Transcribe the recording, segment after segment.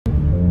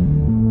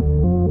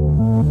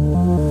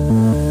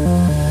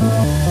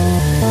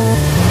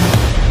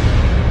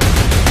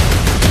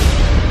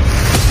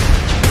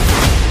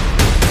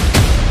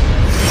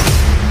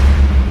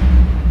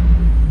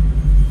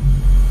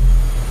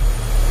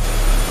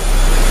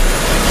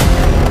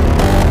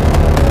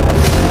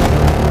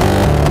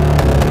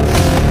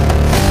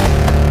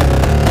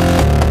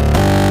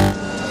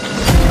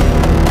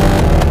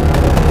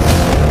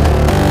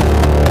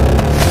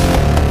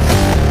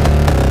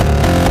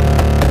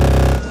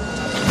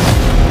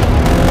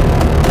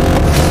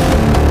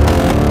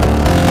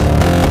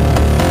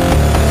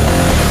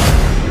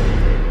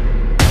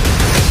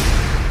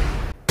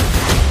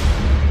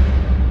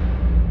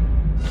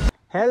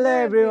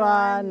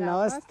everyone,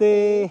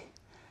 namaste.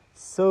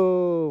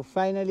 So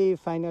finally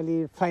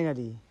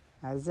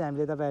आज चाहिँ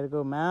हामीले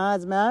तपाईहरुको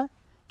माझमा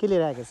के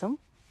लिएर आएका छौं?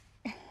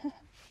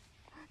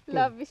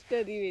 Love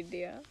story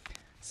video.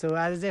 सो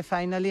आज चाहिँ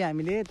फाइनली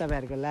हामीले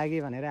तपाईहरुको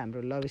लागि भनेर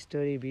हाम्रो लभ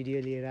स्टोरी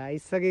भिडियो लिएर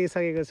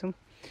आइसकेको छौं.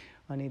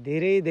 अनि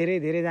धेरै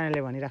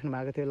जनाले भनिराख्नु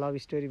भएको थियो लभ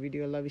स्टोरी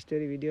भिडियो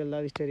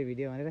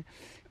भनेर.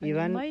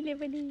 इभन मैले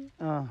पनि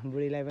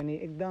बुढीलाई पनि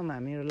एकदम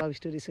हाम्रो लभ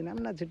स्टोरी सुनाम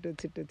न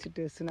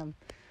छिटो सुनाम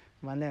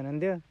भन्दै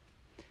हुनुहुन्थ्यो.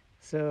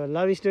 सो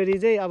लभ स्टोरी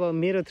चाहिँ अब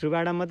मेरो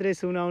थ्रुबाट मात्रै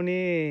सुनाउने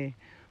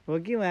हो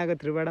कि उहाँको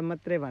थ्रुबाट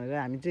मात्रै भनेर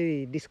हामी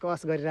चाहिँ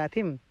डिस्कस गरिरहेको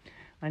थियौँ.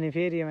 अनि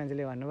फेरि यो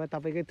मान्छेले भन्नुभयो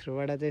तपाईँकै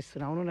थ्रुबाट चाहिँ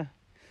सुनाउनु न,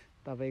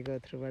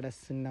 तपाईँको थ्रुबाट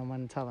सुन्न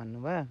मन छ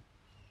भन्नुभयो.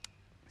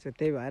 सो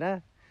त्यही भएर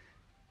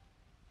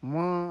म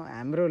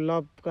हाम्रो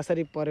लभ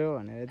कसरी पर्यो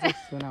भनेर चाहिँ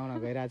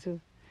सुनाउन गइरहेको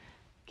छु.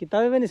 कि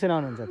तपाईँ पनि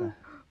सुनाउनुहुन्छ त?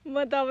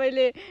 म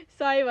तपाईँले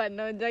सही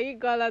भन्नुहुन्छ कि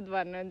गलत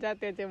भन्नुहुन्छ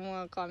त्यो चाहिँ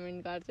म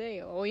कमेन्ट गर्छु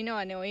है. होइन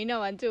भने होइन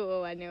भन्छु,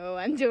 हो भने हो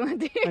भन्छु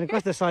म चाहिँ. अनि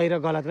कस्तो सही र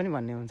गलत पनि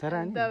भन्ने हुन्छ र?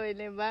 अनि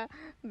तपाईँले बा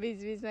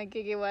बिचमा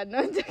के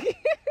भन्नुहुन्छ कि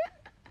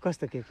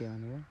कस्तो के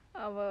भन्नुभयो?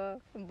 अब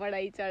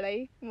बढाइ चढाइ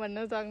भन्न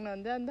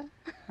सक्नुहुन्छ नि त.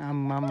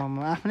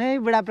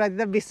 आफ्नै बुढाप्रति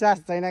त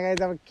विश्वास छैन गाइस,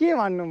 अब के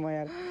भन्नु म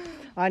यार.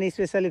 अनि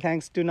स्पेसली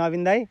थ्याङ्क्स टु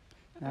नवीन दाई.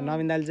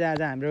 नवीन दाइले चाहिँ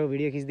आज हाम्रो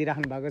भिडियो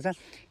खिचिदिइराख्नु भएको छ.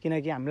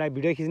 किनकि हामीलाई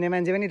भिडियो खिच्ने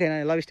मान्छे पनि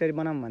थिएन, लभ स्टोरी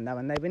बनाऊँ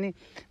भन्दा पनि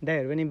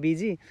दाइहरू पनि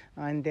बिजी.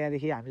 अनि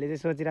त्यहाँदेखि हामीले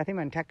चाहिँ सोचिरहेको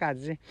थियौँ. अनि ठ्याक्क आज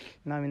चाहिँ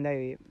नवीन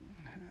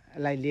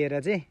दाइलाई लिएर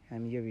चाहिँ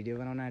हामी यो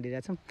भिडियो बनाउन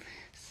आँटिरहेछौँ.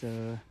 सो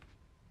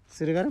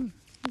सुरु गरौँ?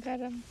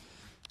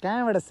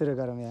 कहाँबाट सुरु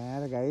गरौँ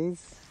यार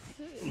गाइस?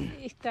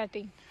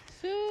 स्टार्टिङ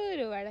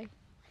सुरुबाटै.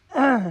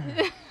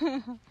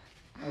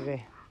 ओके,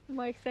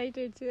 म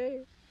एक्साइटेड छु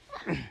है.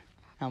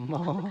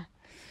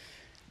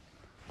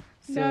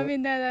 So,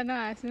 नवीन दादा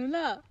नहाँस्नु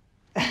ल.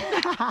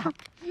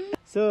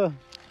 सो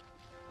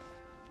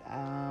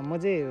म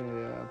चाहिँ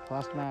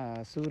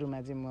फर्स्टमा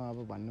सुरुमा चाहिँ म अब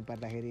भन्नु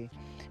पर्दाखेरि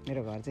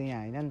मेरो घर चाहिँ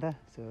यहाँ होइन नि त.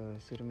 सो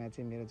सुरुमा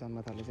चाहिँ मेरो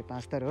जन्मथलो चाहिँ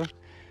 5 थर हो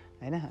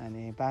होइन.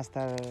 अनि 5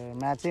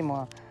 थरमा चाहिँ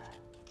म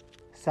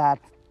 7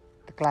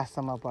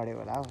 क्लाससम्म पढेँ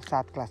होला हो.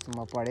 7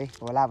 क्लाससम्म पढेँ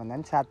होला भन्दा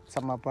पनि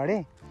 7सम्म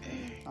पढेँ.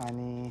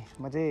 अनि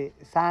म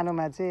चाहिँ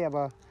सानोमा चाहिँ अब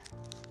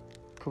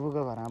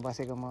फुपूको घरमा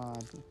बसेको. म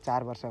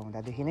 4 वर्ष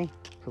हुँदादेखि नै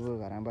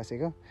फुपूको घरमा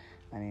बसेको.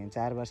 अनि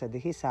 4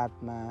 वर्षदेखि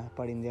 7मा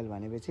पढिन्जेल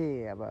भनेपछि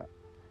अब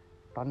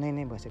टन्नै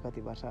नै बसेँ, कति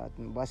वर्ष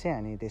बसेँ.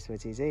 अनि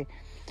त्यसपछि चाहिँ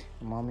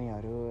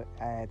मम्मीहरू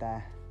यता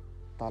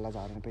तल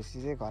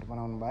झर्नेपछि चाहिँ घर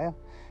बनाउनु भयो.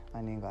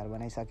 अनि घर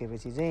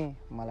बनाइसकेपछि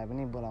चाहिँ मलाई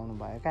पनि बोलाउनु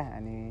भयो क्या.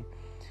 अनि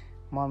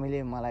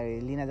मम्मीले मलाई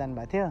लिन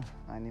जानुभएको थियो.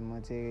 अनि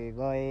म चाहिँ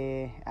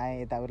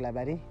आएँ यता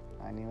उर्लाबारी.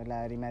 अनि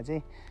उर्लाबारीमा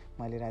चाहिँ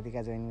मैले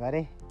राधिका जोइन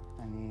गरेँ.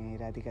 अनि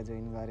राधिका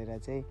जोइन गरेर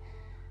चाहिँ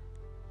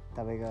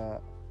तपाईँको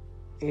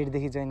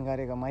 8देखि जोइन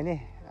गरेको मैले.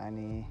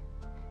 अनि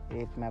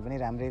 8मा पनि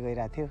राम्रै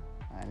गइरहेको थियो.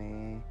 अनि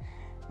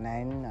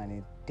 9 अनि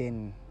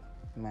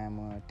 10मा म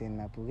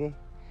 10मा पुगेँ.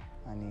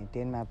 अनि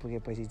 10मा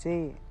पुगेपछि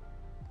चाहिँ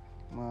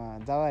म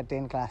जब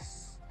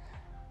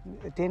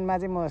 10मा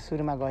चाहिँ म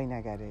सुरुमा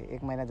गइनँ क्या अरे.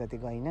 1 महिना जति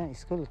गइनँ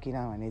स्कुल.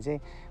 किनभने चाहिँ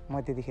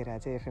म त्यतिखेर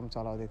चाहिँ एफएम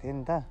चलाउँदै थिएँ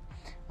नि त.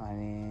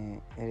 अनि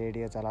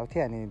रेडियो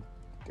चलाउँथेँ. अनि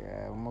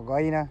म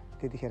गइनँ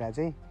त्यतिखेर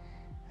चाहिँ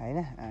होइन.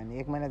 अनि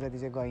 1 महिना जति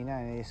चाहिँ गइनँ.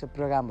 अनि यसो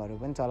प्रोग्रामहरू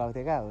पनि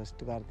चलाउँथेँ क्या, होस्ट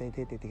गर्दै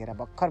थिएँ. त्यतिखेर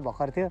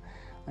भर्खर थियो.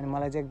 अनि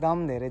मलाई चाहिँ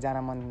एकदम धेरै जान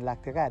मन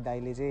लाग्थ्यो क्या.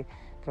 दाइले चाहिँ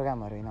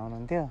प्रोग्रामहरू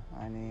हिँडाउनुहुन्थ्यो.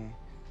 अनि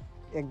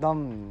एकदम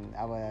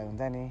अब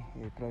हुन्छ नि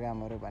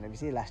प्रोग्रामहरू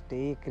भनेपछि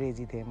लास्टै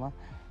क्रेजी थिएँ म.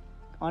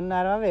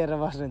 अनुहारमा पो हेरेर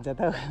बस्नुहुन्छ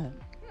त.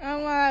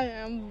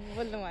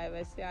 बोल्नु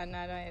भएपछि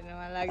अनुहारमा हेर्नु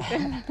मन लाग्छ.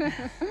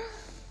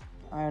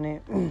 अनि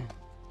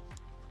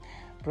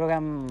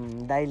प्रोग्राम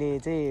दाइले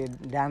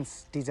चाहिँ डान्स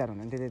टिचर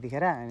हुनुहुन्थ्यो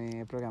त्यतिखेर.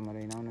 अनि प्रोग्रामहरू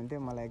हिँडाउनुहुन्थ्यो.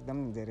 मलाई एकदम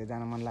धेरै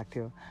जान मन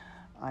लाग्थ्यो.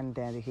 अनि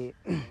त्यहाँदेखि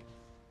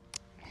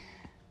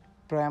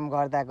प्रोग्राम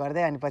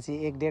गर्दै अनि पछि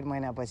 1-1.5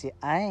 महिनापछि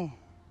आएँ.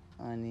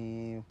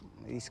 अनि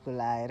स्कुल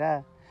आएर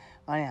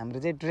अनि हाम्रो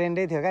चाहिँ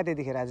ट्रेन्डै थियो क्या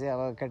त्यतिखेर चाहिँ.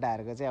 अब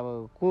केटाहरूको चाहिँ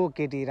अब को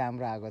केटी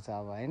राम्रो आएको छ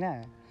अब होइन,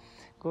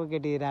 को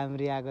केटी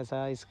राम्री आएको छ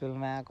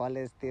स्कुलमा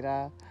कलेजतिर,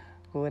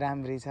 को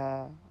राम्री छ,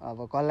 अब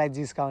कसलाई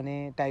जिस्काउने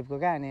टाइपको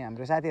क्या. अनि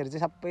हाम्रो साथीहरू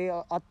चाहिँ सबै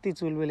अति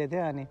चुलबुले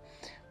थियो. अनि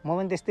म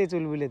पनि त्यस्तै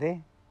चुलबुले थिएँ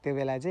त्यो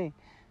बेला चाहिँ.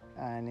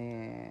 अनि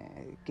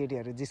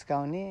केटीहरू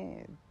जिस्काउने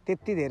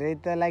त्यति धेरै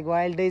त लाइक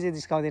वाइल्डै चाहिँ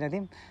जिस्काउँदैन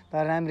थियौँ.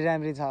 तर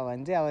राम्री छ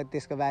भने चाहिँ अब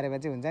त्यसको बारेमा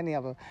चाहिँ हुन्छ नि,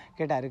 अब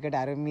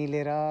केटाहरू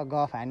मिलेर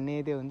गफ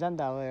हान्ने त्यो हुन्छ नि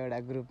त अब एउटा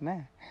ग्रुपमा.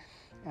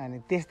 अनि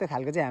त्यस्तो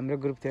खालको चाहिँ हाम्रो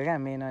ग्रुप थियो क्या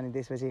मेन. अनि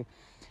त्यसपछि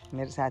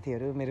मेरो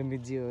साथीहरू, मेरो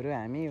मिज्यूहरू,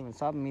 हामी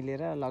सब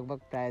मिलेर लगभग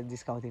प्रायः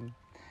जिस्काउँथ्यौँ.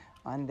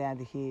 अनि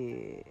त्यहाँदेखि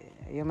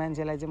यो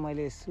मान्छेलाई चाहिँ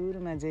मैले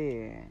सुरुमा चाहिँ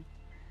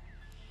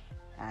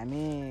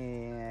हामी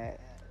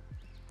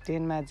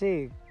 10मा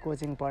चाहिँ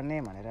कोचिङ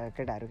पढ्ने भनेर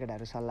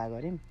केटाहरू सल्लाह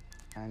गऱ्यौँ.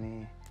 अनि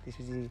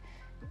त्यसपछि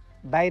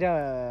बाहिर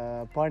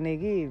पढ्ने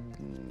कि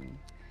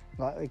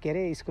के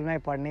अरे स्कुलमै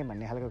पढ्ने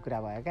भन्ने खालको कुरा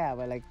भयो क्या। अब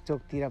लाइक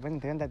चोकतिर पनि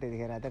थियो नि त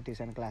त्यतिखेर त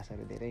ट्युसन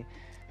क्लासहरू धेरै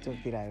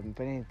चोकतिर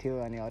पनि थियो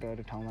अनि अरू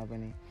अरू ठाउँमा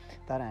पनि।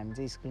 तर हामी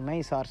चाहिँ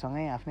स्कुलमै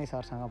सरसँगै आफ्नै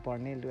सरसँग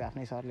पढ्ने, लु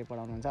आफ्नै सरले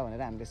पढाउनुहुन्छ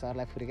भनेर हामीले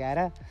सरलाई फुर्काएर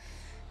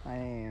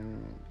अनि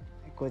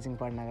कोचिङ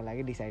पढ्नको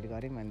लागि डिसाइड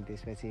गऱ्यौँ। अनि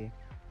त्यसपछि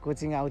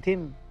कोचिङ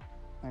आउँथ्यौँ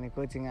अनि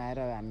कोचिङ आएर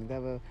हामी त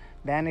अब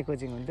बिहानै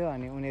कोचिङ हुन्थ्यो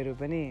अनि उनीहरू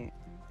पनि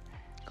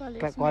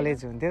कलेज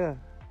हुन्थ्यो।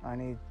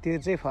 अनि त्यो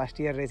चाहिँ फर्स्ट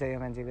इयर रहेछ यो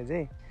मान्छेको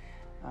चाहिँ।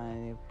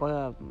 अनि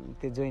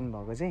त्यो जोइन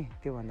भएको चाहिँ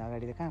त्योभन्दा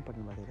अगाडि त कहाँ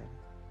पढ्नु भएको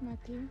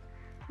थियो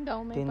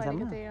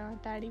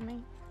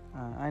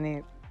अनि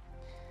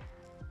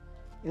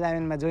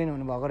 11मा जोइन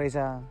हुनुभएको रहेछ।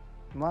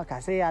 म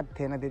खासै याद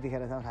थिएन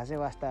त्यतिखेरसम्म, खासै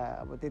वास्ता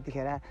अब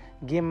त्यतिखेर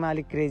गेममा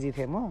अलिक क्रेजी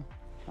थिएँ म।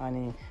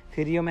 अनि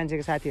फेरि यो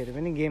मान्छेको साथीहरू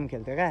पनि गेम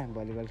खेल्थ्यो क्या,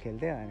 भलिबल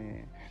खेल्थ्यो। अनि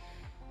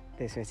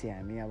त्यसपछि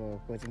हामी अब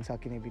कोचिङ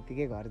सकिने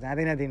बित्तिकै घर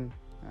जाँदैन थियौँ।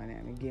 अनि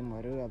हामी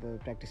गेमहरू अब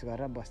प्र्याक्टिस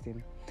गरेर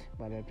बस्थ्यौँ,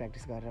 भलिबल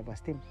प्र्याक्टिस गरेर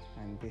बस्थ्यौँ।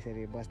 अनि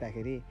त्यसरी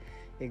बस्दाखेरि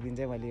एक दिन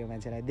चाहिँ मैले यो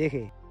मान्छेलाई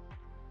देखेँ।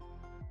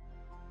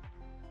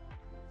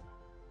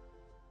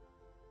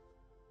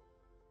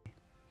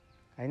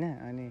 होइन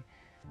अनि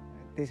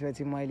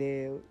त्यसपछि मैले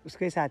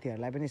उसकै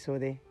साथीहरूलाई पनि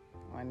सोधेँ।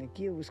 अनि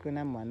के उसको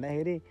नाम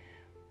भन्दाखेरि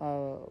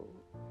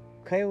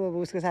खै अब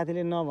उसको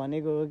साथीले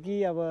नभनेको हो कि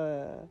अब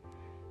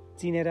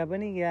चिनेर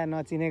पनि या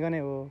नचिनेको नै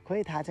हो,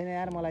 खोइ थाहा छैन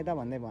यार मलाई त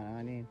भन्दै भन्यो।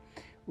 अनि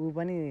ऊ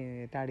पनि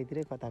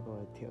टाढीतिरै कताको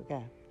थियो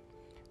क्या।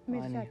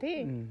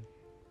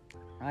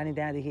 अनि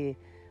त्यहाँदेखि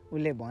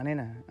उसले भनेन।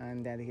 अनि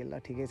त्यहाँदेखि ल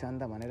ठिकै छ नि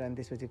त भनेर अनि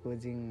त्यसपछि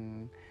कोचिङ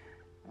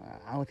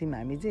आउँथ्यौँ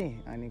हामी चाहिँ।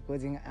 अनि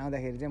कोचिङ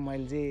आउँदाखेरि चाहिँ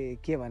मैले चाहिँ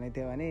के भनेको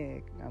थियो भने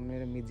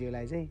मेरो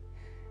मितज्यूलाई चाहिँ,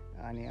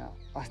 अनि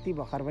अस्ति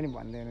भर्खर पनि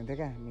भन्दै हुनुहुन्थ्यो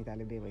क्या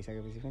मिताले बिहे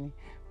भइसकेपछि पनि,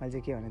 मैले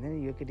चाहिँ के भनेको थिएँ नि,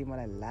 यो केटी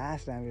मलाई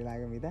लास्ट राम्रो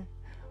लाग्यो मिता,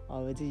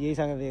 अब चाहिँ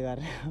यहीसँग बिहे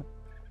गरेर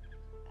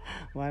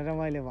भनेर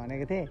मैले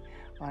भनेको थिएँ।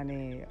 अनि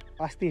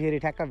अस्ति फेरि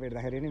ठ्याक्क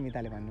भेट्दाखेरि पनि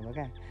मिताले भन्नुभयो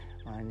क्या,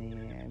 अनि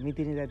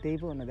मितिनी त त्यही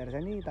पो हुनुहुँदो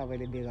रहेछ नि,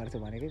 तपाईँले बिहे गर्छु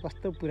भनेकै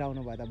कस्तो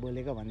पुऱ्याउनु भयो त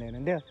बोलेको भन्दै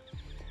हुनुहुन्थ्यो।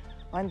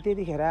 अनि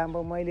त्यतिखेर अब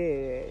मैले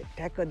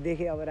ठ्याक्क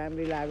देखेँ, अब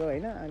राम्रै लाग्यो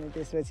होइन। अनि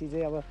त्यसपछि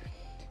चाहिँ अब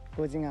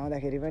कोचिङ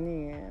आउँदाखेरि पनि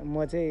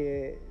म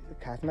चाहिँ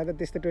खासमा त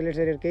त्यस्तो टोइलेट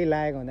सोइलेट केही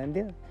लागेको हुँदैन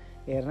थियो,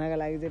 हेर्नको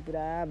लागि चाहिँ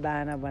पुरा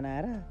बाहाना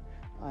बनाएर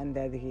अनि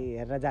त्यहाँदेखि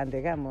हेर्न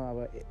जान्थेँ क्या म। अब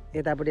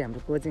यतापट्टि हाम्रो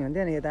कोचिङ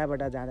हुन्थ्यो अनि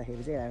यताबाट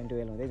जाँदाखेरि चाहिँ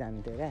 11-12 हुँदै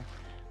जान्थ्यो क्या।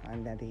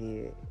 अनि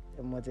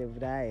त्यहाँदेखि म चाहिँ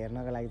पुरा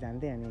हेर्नको लागि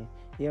जान्थेँ। अनि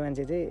यो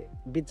मान्छे चाहिँ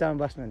बिचमा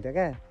बस्नुहुन्थ्यो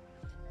क्या,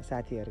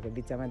 साथीहरूको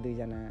बिचमा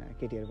दुईजना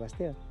केटीहरू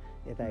बस्थ्यो,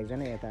 यता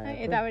एकजना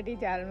यतापट्टि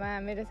झ्यालमा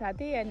मेरो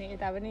साथी अनि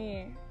यता पनि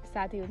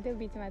साथी हुन्थ्यो,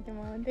 बिचमा चाहिँ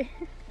म हुन्थेँ।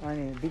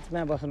 अनि बिचमा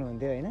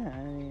बस्नुहुन्थ्यो होइन।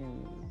 अनि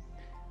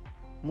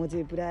म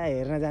चाहिँ पुरा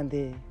हेर्न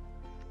जान्थेँ।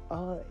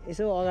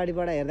 यसो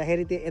अगाडिबाट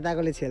हेर्दाखेरि त्यो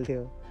यताकोले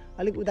छेल्थ्यो,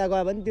 अलिक उता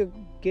गयो भने त्यो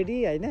केटी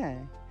होइन,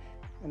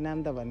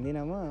 नाम त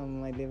भन्दिनँ म,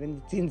 मैले पनि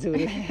चिन्छु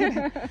उसलाई।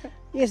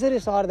 यसरी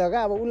सर्दो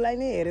क्या, अब उसलाई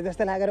नै हेरे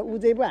जस्तो लागेर ऊ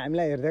चाहिँ पो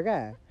हामीलाई हेर्थ्यो क्या।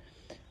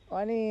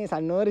 अनि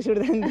सानो रिस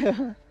उठ्दैन थियो,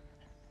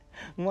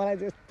 मलाई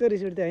चाहिँ यस्तो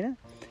रिस उठ्थ्यो होइन।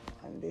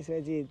 अनि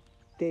त्यसपछि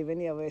त्यही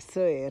पनि अब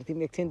यसो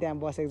हेर्थ्यौँ, एकछिन त्यहाँ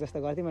बसेको जस्तो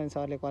गर्थ्यौँ। अनि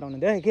सरले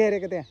कराउनुहुन्थ्यो, है के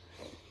हेरेको त्यहाँ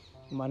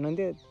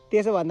भन्नुहुन्थ्यो।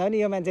 त्यसो भन्दा पनि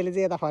यो मान्छेले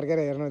चाहिँ यता फर्केर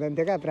हेर्नु हुँदैन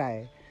थियो क्या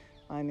प्रायः।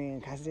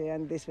 अनि खासै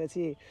अनि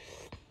त्यसपछि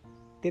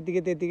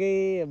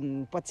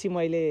त्यतिकै पछि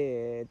मैले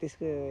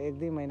त्यसको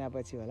 1-2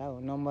 महिनापछि होला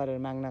हौ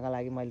नम्बर माग्नका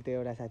लागि मैले त्यो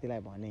एउटा साथीलाई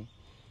भनेँ,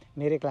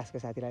 मेरै क्लासको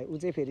साथीलाई। ऊ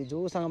चाहिँ फेरि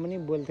जोसँग पनि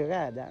बोल्थ्यो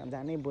क्या,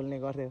 जानै बोल्ने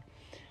गर्थ्यो।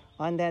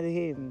 अनि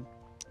त्यहाँदेखि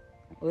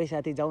ओइ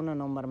साथी जाऊ न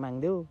नम्बर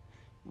मागिदेऊ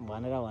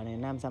भनेर भने,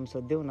 नामसाम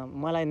सोधिदेऊ न।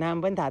 मलाई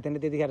नाम पनि थाहा थिएन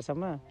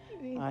त्यतिखेरसम्म।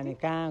 अनि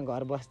कहाँ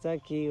घर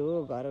बस्छ, के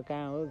हो, घर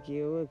कहाँ हो,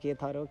 के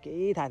थर हो,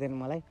 केही थाहा थिएन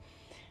मलाई।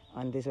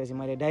 अनि त्यसपछि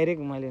मैले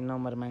डाइरेक्ट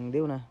नम्बर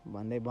मागिदेऊ न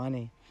भन्दै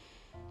भनेँ।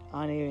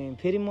 अनि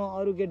फेरि म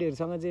अरू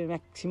केटीहरूसँग चाहिँ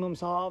म्याक्सिमम्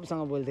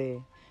सबसँग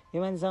बोल्थेँ। यो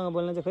मान्छेसँग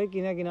बोल्न चाहिँ खोइ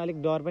किन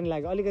अलिक डर पनि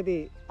लाग्यो,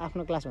 अलिकति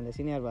आफ्नो क्लासभन्दा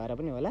सिनियर भएर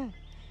पनि होला।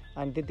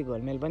 अनि त्यति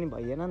घोलमेल पनि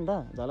भइएन नि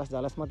त,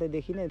 झलस मात्रै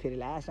देखिने, फेरि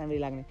लास्ट राम्रै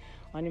लाग्ने।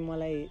 अनि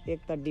मलाई एक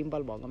त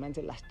डिम्पल भएको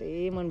मान्छे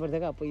लास्टै मन पर्थ्यो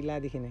क्या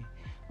पहिलादेखि नै।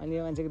 अनि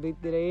यो मान्छेको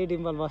दुईतिरै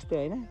डिम्पल बस्थ्यो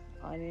होइन।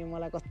 अनि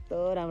मलाई कस्तो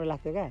राम्रो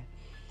लाग्थ्यो क्या।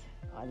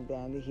 अनि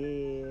त्यहाँदेखि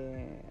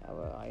अब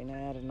होइन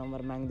यार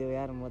नम्बर मागिदेऊ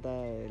यार, म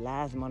त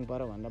लास्ट मन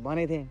पऱ्यो भनेर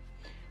भनेको थिएँ।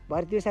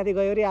 भरे त्यो साथी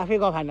गयो अरे आफै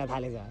गफ हान्न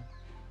थालेछ,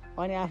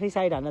 अनि आफै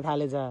साइड हान्न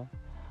थालेछ।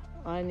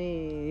 अनि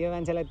यो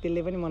मान्छेलाई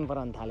त्यसले पनि मन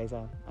पराउन थालेछ।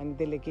 अनि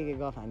त्यसले के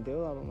गफ हान्थ्यो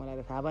अब मलाई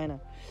त थाहा भएन।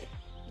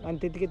 अनि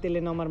त्यतिकै त्यसले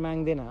नम्बर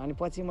माग्दैन। अनि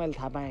पछि मैले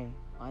थाहा पाएँ।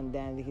 अनि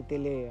त्यहाँदेखि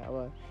त्यसले अब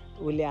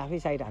उसले आफै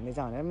साइड हान्दैछ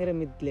भनेर मेरो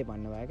मितले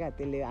भन्नुभयो क्या,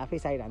 त्यसले आफै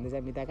साइड हान्दैछ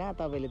मिता, कहाँ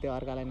तपाईँले त्यो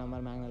अर्कालाई नम्बर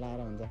माग्न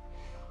लगाएर हुन्छ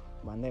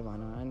भन्दै भन।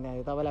 अनि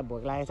त्यहाँदेखि तपाईँलाई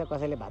भोक लागेछ,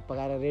 कसैले भात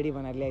पकाएर रेडी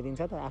बनाएर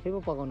ल्याइदिन्छ त, आफै पो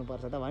पकाउनु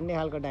पर्छ त भन्ने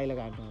खालको डाइलग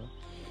हान्नु हो।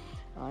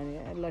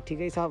 अनि ल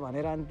ठिकै छ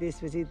भनेर अनि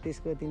त्यसपछि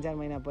त्यसको 3-4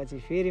 महिनापछि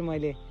फेरि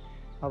मैले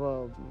अब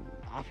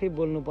आफै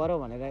बोल्नु पऱ्यो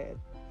भनेर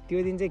त्यो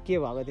दिन चाहिँ के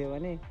भएको थियो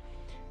भने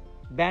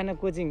बिहान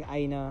कोचिङ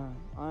आइन,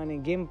 अनि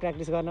गेम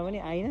प्र्याक्टिस गर्न पनि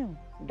आइन,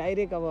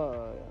 डाइरेक्ट अब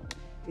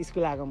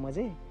स्कुल आएको म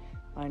चाहिँ।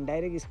 अनि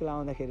डाइरेक्ट स्कुल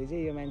आउँदाखेरि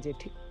चाहिँ यो मान्छे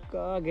ठिक्क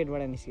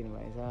गेटबाट निस्किनु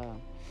भएछ।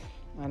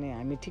 अनि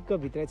हामी ठिक्क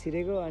भित्र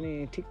छिरेको अनि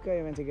ठिक्क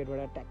यो मान्छे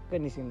गेटबाट ट्याक्क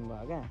निस्किनु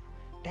भयो क्या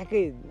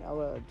ट्याक्कै अब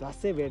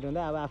झस्सै भेट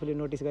हुँदा अब आफूले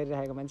नोटिस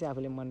गरिरहेको मान्छे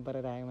आफूले मन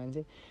पराइरहेको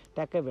मान्छे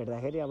ट्याक्कै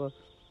भेट्दाखेरि अब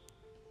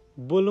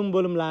बोलौँ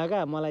लाग्यो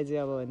क्या मलाई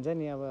चाहिँ अब हुन्छ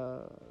नि अब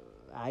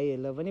हाई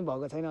हेलो पनि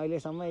भएको छैन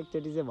अहिलेसम्म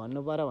एकचोटि चाहिँ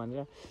भन्नु पर्यो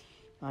भनेर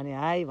अनि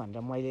हाई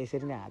भनेर मैले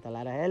यसरी नै हात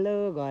लाएर हेलो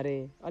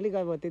गरेँ अलिक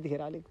अब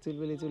त्यतिखेर अलिक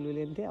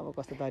चुलबुली नि थिएँ अब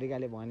कस्तो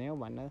तरिकाले भन्यो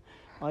भन्न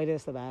अहिले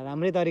जस्तो भए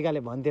राम्रै तरिकाले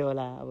भन्थ्यो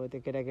होला अब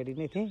त्यो केटाकेटी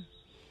नै थिएँ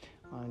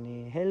अनि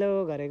हेलो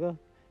गरेको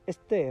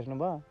यस्तो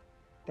हेर्नुभयो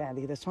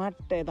त्यहाँदेखि त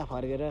स्वाट्ट यता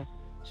फर्केर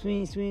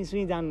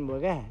सुई जानुभयो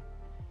क्या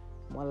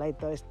मलाई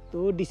त यस्तो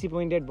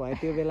डिसपोइन्टेड भयो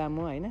त्यो बेला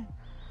म होइन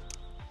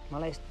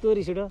मलाई यस्तो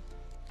रिस उठ्यो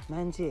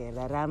मान्छे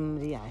हेर्दा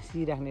राम्री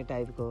हाँसिराख्ने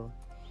टाइपको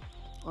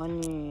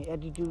अनि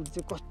एटिट्युड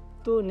चाहिँ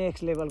कस्तो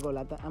नेक्स्ट लेभलको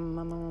होला त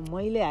आम्मामा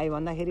मैले हाई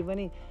भन्दाखेरि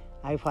पनि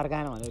हाई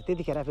फर्काएन भनेर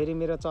त्यतिखेर फेरि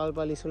मेरो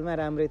चलपल स्कुलमा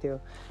राम्रै थियो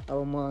अब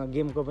म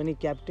गेमको पनि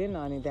क्याप्टेन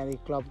अनि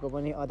त्यहाँदेखि क्लबको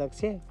पनि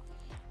अध्यक्ष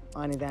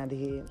अनि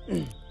त्यहाँदेखि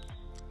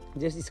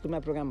जस स्कुलमा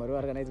प्रोग्रामहरू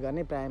अर्गनाइज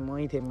गर्ने प्रायः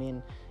मै थिएँ मेन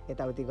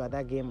यताउति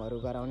गर्दा गेमहरू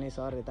गराउने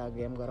सर यता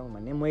गेम गराउँ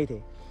भन्ने मै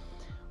थिएँ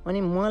अनि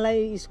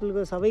मलाई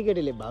स्कुलको सबै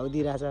केटीले भाउ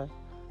दिइरहेछ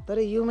तर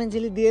यो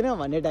मान्छेले दिएन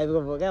भन्ने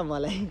टाइपको भयो क्या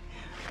मलाई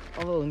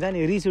अब हुन्छ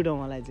नि रिस उठ्यो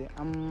मलाई चाहिँ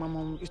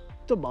आम्मामा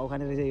यस्तो भाउ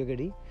खाने रहेछ यो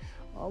केटी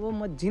अब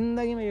म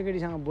जिन्दगीमा यो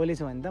केटीसँग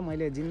बोलेछु भने त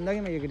मैले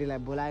जिन्दगीमा यो केटीलाई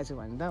बोलाएछु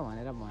भने त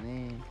भनेर भने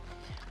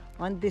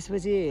अनि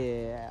त्यसपछि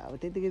अब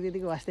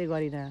त्यतिकै वास्तै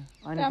गरिनँ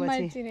अनि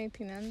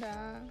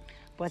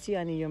पछि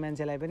अनि यो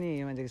मान्छेलाई पनि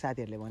यो मान्छेको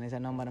साथीहरूले भनेछ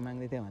नम्बर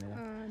माग्दै थियो भनेर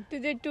त्यो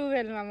चाहिँ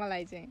 12 मा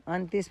मलाई चाहिँ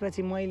अनि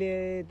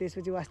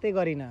त्यसपछि वास्तै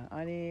गरिनँ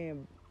अनि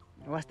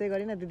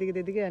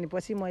त्यतिकै अनि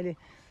पछि मैले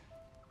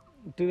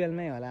 12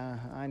 मै होला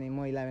अनि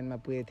म 11 मा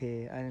पुगेको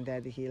थिएँ अनि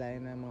त्यहाँदेखि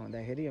 11 मा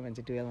हुँदाखेरि यो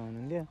मान्छे 12 मा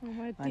हुनुहुन्थ्यो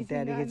अनि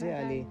त्यहाँदेखि चाहिँ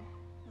अलि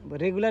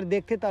रेगुलर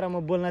देख्थेँ तर म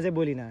बोल्न चाहिँ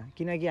बोलिनँ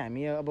किनकि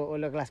हामी अब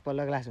ओल्लो क्लास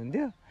पल्लो क्लास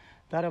हुन्थ्यो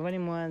तर पनि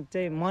म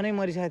चाहिँ मनै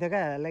मरिसकेको थियो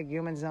क्या लाइक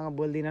यो मान्छेसँग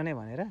बोल्दिनँ नै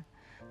भनेर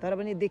तर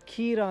पनि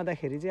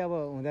देखिरहँदाखेरि चाहिँ अब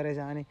हुँदो रहेछ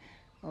अनि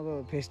अब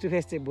फेस टु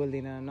फेस चाहिँ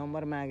बोल्दिनँ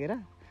नम्बर मागेर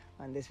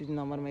अनि त्यसपछि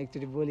नम्बरमा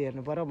एकचोटि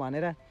बोलिहेर्नु पऱ्यो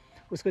भनेर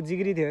उसको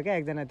जिग्री थियो क्या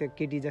एकजना त्यो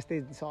केटी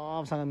जस्तै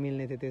सबसँग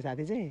मिल्ने थियो त्यो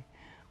साथी चाहिँ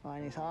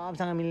अनि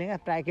सबसँग मिल्ने क्या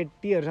प्रायः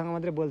केटीहरूसँग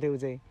मात्रै बोल्थ्यो ऊ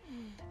चाहिँ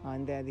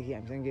अनि त्यहाँदेखि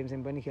हामीसँग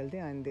गेमसेम पनि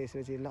खेल्थ्यो अनि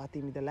त्यसपछि ल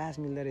तिमी त लास्ट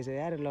मिल्दो रहेछ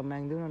यार ल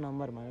मागिदेऊ न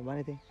नम्बर भनेर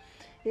भनेको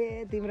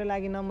थिएँ तिम्रो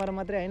लागि नम्बर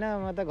मात्रै होइन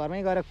म त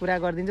घरमै गएर कुरा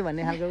गरिदिन्छु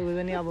भन्ने खालको ऊ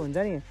पनि अब हुन्छ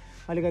नि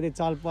अलिकति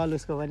चलपल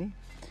उसको पनि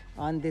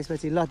अनि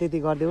त्यसपछि ल त्यति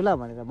गरिदेऊ ल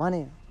भनेर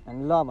भने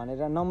अनि ल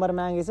भनेर नम्बर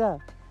मागेछ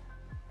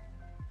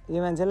यो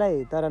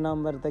मान्छेलाई तर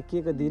नम्बर त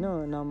के को दिनु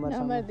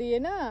नम्बर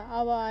दिएन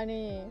अब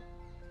अनि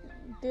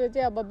त्यो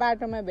चाहिँ अब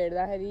बाटोमा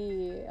भेट्दाखेरि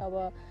अब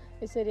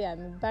यसरी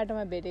हामी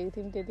बाटोमा भेटेको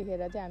थियौँ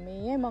त्यतिखेर चाहिँ हामी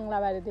यहीँ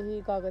मङ्गलाबारीदेखि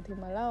गएको थियौँ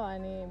होला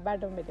अनि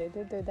बाटोमा भेटेको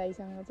थियौँ त्यो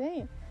दाइसँग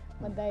चाहिँ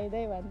म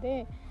दाइ भन्थेँ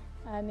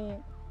अनि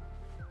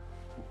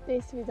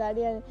त्यस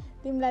पछाडि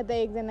तिमीलाई त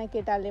एकजना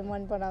केटाले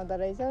मन पराउँदो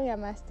रहेछौ यहाँ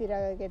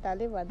मासतिरको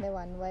केटाले भन्दै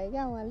भन्नुभयो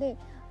क्या उहाँले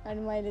अनि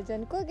मैले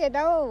चाहिँ को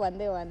केटा हो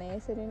भन्दै भने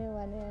यसरी नै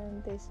भने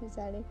अनि त्यस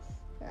पछाडि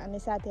अनि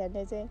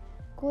साथीहरूले चाहिँ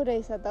को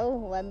रहेछ त हौ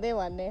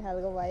भन्ने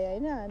खालको भयो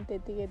होइन अनि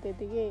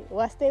त्यतिकै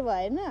वास्तै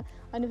भएन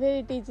अनि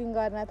फेरि टिचिङ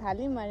गर्न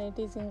थाल्यौँ अनि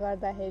टिचिङ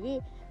गर्दाखेरि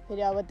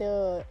फेरि अब त्यो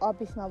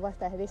अफिसमा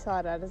बस्दाखेरि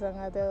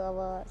सरहरूसँग त्यो अब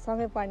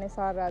सँगै पढ्ने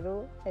सरहरू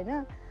होइन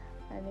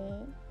अनि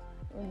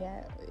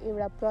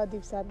एउटा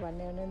प्रदीप सर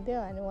भन्ने हुनुहुन्थ्यो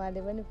अनि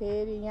उहाँले पनि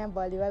फेरि यहाँ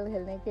भलिबल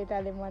खेल्ने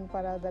केटाले मन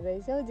पराउँदो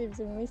रहेछ हौ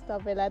जिप्सु मिस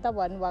तपाईँलाई त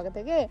भन्नुभएको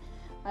थियो कि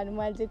अनि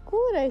मैले चाहिँ को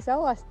रहेछ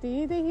हौ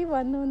अस्तिदेखि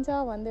भन्नुहुन्छ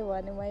भन्दै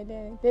भने मैले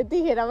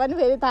त्यतिखेर पनि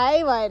फेरि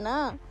थाहै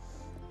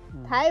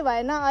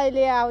भएन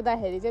अहिले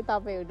आउँदाखेरि चाहिँ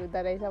तपाईँ हुनुहुँदो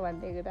रहेछ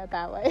भन्ने कुरा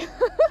थाहा भयो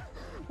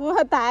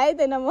म थाहै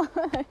थिएन म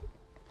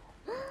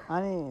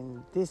अनि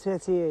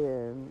त्यसपछि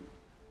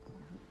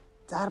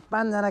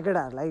 4-5 जना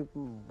केटाहरूलाई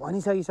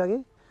भनिसकिसके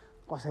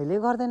कसैले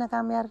गर्दैन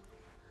काम यार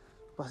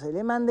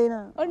कसैले मान्दैन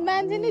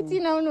मान्छे नै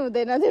चिनाउनु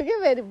हुँदैन थियो कि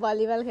फेरि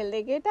भलिबल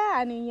खेल्ने केटा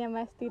अनि यहाँ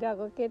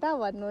मासतिरको केटा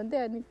भन्नुहुन्थ्यो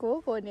अनि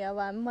को नि अब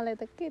मलाई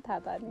त के थाहा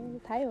त अनि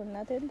थाहै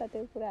हुन्न थियो नि त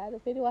त्यो कुराहरू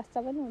फेरि वास्ता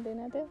पनि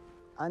हुँदैन थियो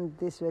अनि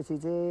त्यसपछि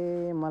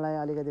चाहिँ मलाई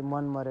अलिकति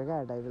मन मऱ्यो क्या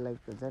टाइप लाइक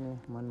हुन्छ नि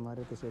मन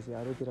मऱ्यो त्यसपछि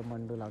अरूतिर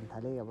मन डुलाउनु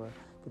थालेँ अब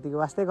त्यतिको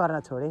वास्तै गर्न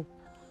छोडेँ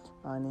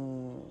अनि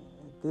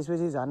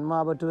त्यसपछि झन् म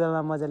अब 12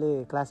 मा मजाले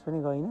क्लास पनि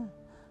गइनँ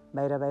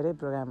बाहिरै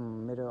प्रोग्राम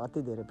मेरो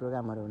अति धेरै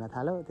प्रोग्रामहरू हुन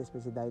थाल्यो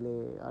त्यसपछि दाइले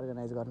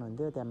अर्गनाइज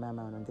गर्नुहुन्थ्यो त्यहाँ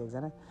मामा हुनुहुन्थ्यो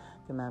एकजना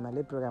त्यो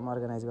मामाले प्रोग्राम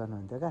अर्गनाइज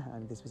गर्नुहुन्थ्यो क्या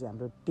अनि त्यसपछि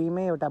हाम्रो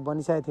टिमै एउटा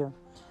बनिसकेको थियो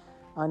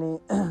अनि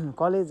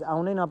कलेज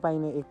आउनै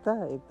नपाइने एक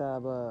त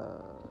अब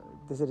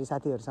त्यसरी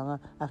साथीहरूसँग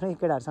आफ्नै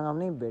केटाहरूसँग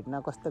पनि भेट्न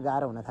कस्तो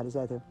गाह्रो हुन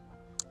थालिसकेको थियो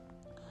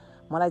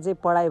मलाई चाहिँ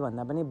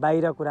पढाइभन्दा पनि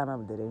बाहिर कुरामा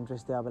धेरै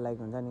इन्ट्रेस्ट थियो अब लाइक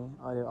हुन्छ नि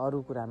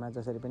अरू कुरामा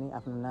जसरी पनि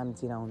आफ्नो नाम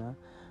चिनाउन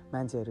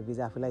मान्छेहरू बिच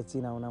आफूलाई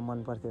चिनाउन मन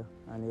पर्थ्यो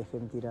अनि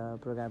एफएमतिर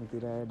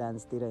प्रोग्रामतिर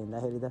डान्सतिर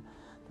हिँड्दाखेरि त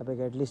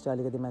तपाईँको एटलिस्ट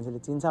अलिकति मान्छेले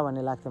चिन्छ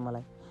भन्ने लाग्थ्यो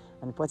मलाई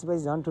अनि पछि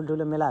झन्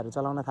ठुल्ठुलो मेलाहरू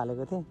चलाउन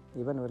थालेको थिएँ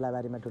इभन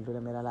उर्लाबारीमा ठुल्ठुलो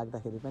मेला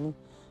लाग्दाखेरि पनि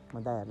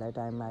म दाइहरूलाई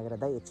टाइम मागेर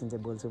दाइ एकछिन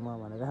चाहिँ बोल्छु म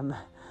भनेर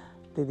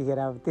त्यतिखेर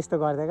अब त्यस्तो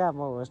गर्थेँ क्या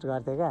म होस्ट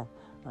गर्थेँ क्या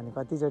अनि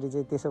कतिचोटि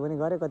चाहिँ त्यसो पनि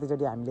गरेँ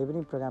कतिचोटि हामीले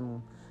पनि प्रोग्राम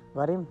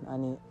गऱ्यौँ।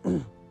 अनि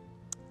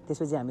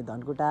त्यसपछि हामी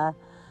धनकुटा,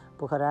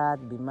 पोखरा,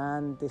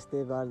 भिमान त्यस्तै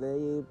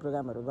गर्दै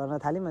प्रोग्रामहरू गर्न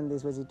थाल्यौँ। अनि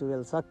त्यसपछि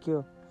 12 सक्यो।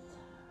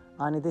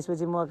 अनि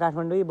त्यसपछि म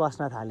काठमाडौँ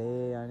बस्न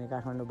थालेँ। अनि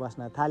काठमाडौँ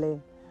बस्न थालेँ।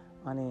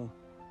 अनि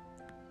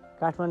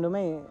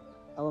काठमाडौँमै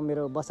अब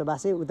मेरो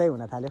बसोबासै उतै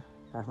हुन थाल्यो,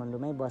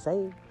 काठमाडौँमै बसाइ।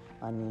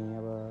 अनि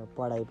अब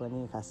पढाइ पनि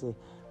खासै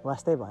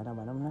वास्तै भएन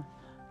भनौँ न।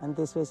 अनि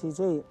त्यसपछि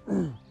चाहिँ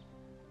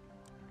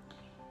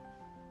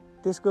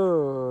त्यसको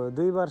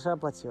 2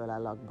 वर्षपछि होला,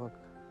 लगभग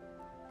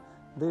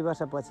 2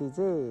 वर्षपछि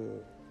चाहिँ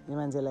यो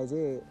मान्छेलाई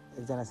चाहिँ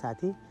एकजना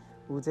साथी,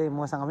 ऊ चाहिँ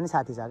मसँग पनि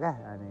साथी छ क्या।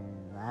 अनि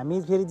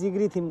हामी फेरि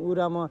जिग्री थियौँ, ऊ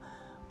र म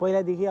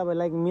पहिलादेखि अब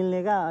लाइक मिल्ने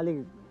क्या, अलिक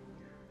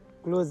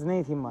क्लोज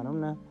नै थियौँ भनौँ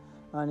न।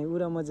 अनि ऊ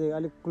र म चाहिँ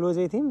अलिक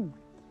क्लोजै थियौँ।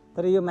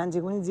 तर यो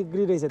मान्छेको पनि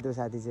जिग्री रहेछ त्यो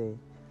साथी चाहिँ,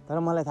 तर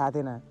मलाई थाहा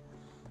थिएन।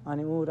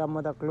 अनि ऊ र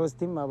म त क्लोज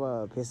थियौँ,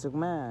 अब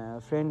फेसबुकमा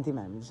फ्रेन्ड थियौँ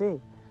हामी चाहिँ।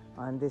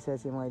 अनि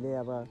त्यसपछि मैले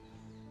अब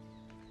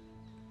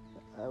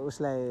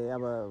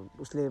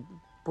उसले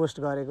पोस्ट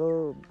गरेको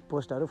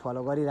पोस्टहरू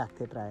फलो गरिरहेको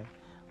थिएँ प्रायः।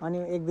 अनि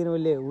एक दिन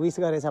उसले विस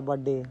गरेछ,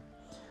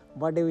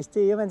 बर्थडे विस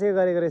चाहिँ यो मान्छेले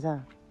गरेको रहेछ।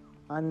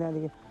 अनि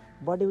त्यहाँदेखि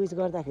बर्थडे विस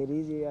गर्दाखेरि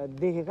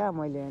देखेँ क्या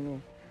मैले। अनि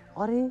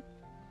अरे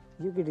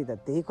यो केटी त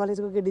त्यही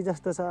कलेजको केटी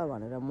जस्तो छ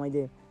भनेर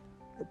मैले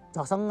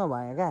झसङ्ग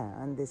भएँ क्या।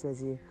 अनि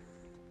त्यसपछि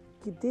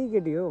कि त्यही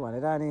केटी हो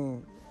भनेर अनि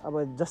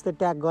अब जस्तै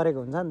ट्याग गरेको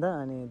हुन्छ नि त,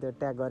 अनि त्यो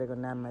ट्याग गरेको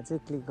नाममा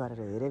चाहिँ क्लिक गरेर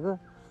हेरेको,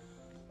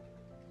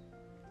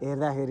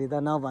 हेर्दाखेरि त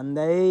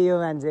नभन्दै यो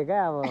मान्छे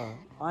क्या अब।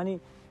 अनि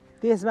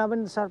त्यसमा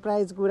पनि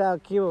सरप्राइज कुरा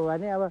के हो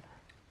भने अब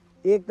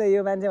एक त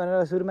यो मान्छे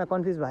भनेर सुरुमा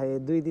कन्फ्युज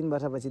भएँ 2-3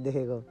 वर्षपछि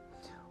देखेको।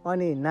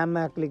 अनि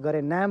नाममा क्लिक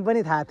गरेँ, नाम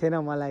पनि थाहा थिएन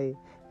मलाई,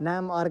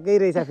 नाम अर्कै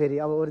रहेछ फेरि,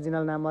 अब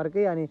ओरिजिनल नाम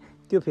अर्कै। अनि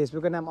त्यो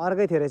फेसबुकको नाम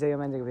अर्कै थियो रहेछ यो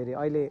मान्छेको फेरि,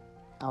 अहिले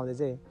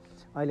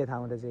थाहा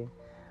हुँदै चाहिँ।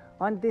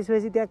 अनि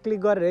त्यसपछि त्यहाँ क्लिक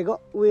गरेर हेरेको,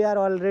 वी आर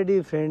अलरेडी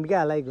फ्रेन्ड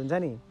क्या, लाइक हुन्छ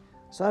नि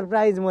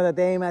सरप्राइज। म त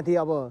त्यहीँ माथि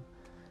अब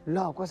ल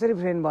कसरी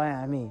फ्रेन्ड भयो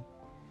हामी,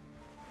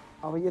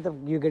 अब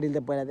यो केटीले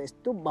त पहिला त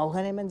यस्तो भाउ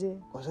खाने मान्छे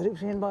कसरी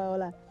फ्रेन्ड भयो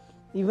होला।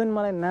 इभन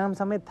मलाई नाम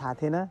समेत थाहा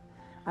थिएन,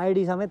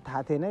 आइडी समेत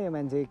थाहा थिएन यो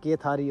मान्छे के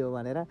थरी हो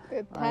भनेर।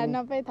 थाहा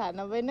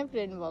नपाइ नै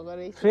फ्रेन्ड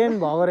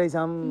भएको रहेछ।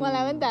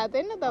 मलाई पनि थाहा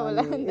थिएन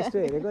तपाईँलाई। यस्तो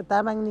हेरेको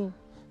तामाङ नि,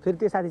 फेरि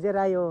त्यो साथी चाहिँ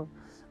राई हो।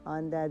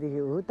 अनि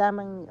त्यहाँदेखि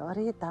तामाङ,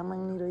 अरे तामाङ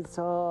नि रहेछ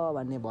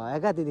भन्ने भयो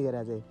क्या त्यतिखेर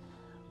चाहिँ।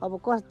 अब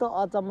कस्तो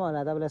अचम्म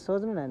होला तपाईँलाई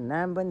सोच्नु न,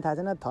 नाम पनि थाहा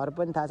छैन, थर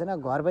पनि थाहा छैन,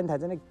 घर पनि थाहा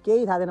छैन,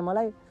 केही थाहा छैन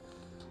मलाई।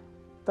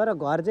 तर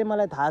घर चाहिँ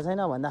मलाई थाहा छैन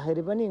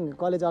भन्दाखेरि पनि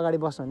कलेज अगाडि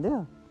बस्नुहुन्थ्यो।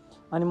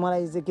 अनि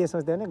मलाई चाहिँ के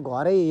सोच्थ्यो भने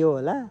घरै यो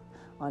होला।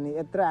 अनि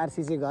यत्रो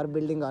आरसिसी घर,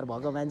 बिल्डिङ घर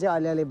भएको मान्छे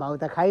अलिअलि भाउ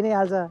त खाइ नै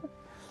हाल्छ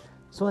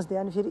सोच्थेँ।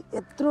 अनि फेरि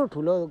यत्रो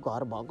ठुलो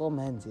घर भएको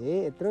मान्छे,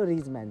 यत्रो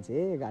रिच मान्छे,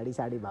 गाडी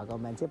साडी भएको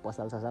मान्छे,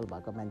 पसल ससल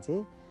भएको मान्छे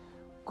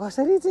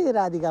कसरी चाहिँ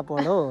राधिका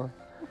पढो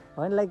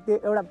होइन, लाइक त्यो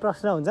एउटा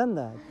प्रश्न हुन्छ नि त,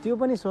 त्यो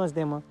पनि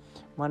सोच्थेँ म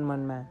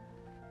मनमा।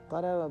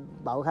 तर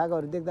भाउ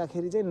खाएकोहरू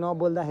देख्दाखेरि चाहिँ,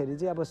 नबोल्दाखेरि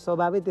चाहिँ अब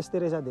स्वभावै त्यस्तै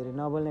रहेछ, धेरै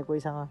नबोल्ने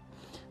कोहीसँग।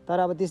 तर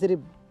अब त्यसरी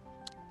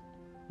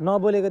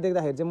नबोलेको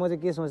देख्दाखेरि चाहिँ म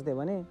चाहिँ के सोच्थेँ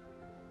भने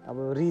अब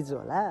रिच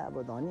होला, अब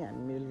धनी,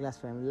 हामी मिडल क्लास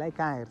फ्यामिलीलाई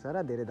कहाँ हेर्छ र,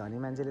 धेरै धनी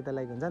मान्छेले त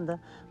लाइक हुन्छ नि त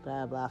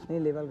प्रायः अब आफ्नै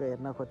लेभलको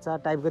हेर्न खोज्छ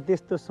टाइपको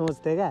त्यस्तो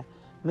सोच्थेँ क्या।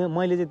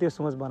 मैले चाहिँ त्यो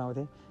सोच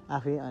बनाउँथेँ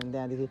आफै। अनि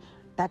त्यहाँदेखि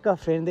ट्याक्क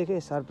फ्रेन्ड देखेँ,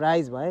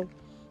 सरप्राइज भएँ।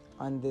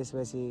 अनि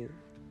त्यसपछि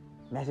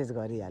म्यासेज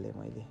गरिहालेँ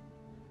मैले।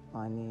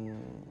 अनि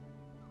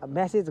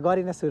म्यासेज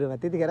गरिनँ सुरुमा,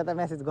 त्यतिखेर त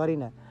म्यासेज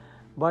गरिनँ,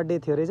 बर्थडे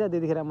थियो रहेछ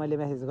त्यतिखेर मैले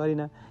म्यासेज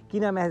गरिनँ।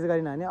 किन म्यासेज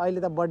गरिनँ भने अहिले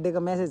त बर्थडेको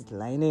म्यासेज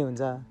नै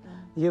हुन्छ,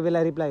 यो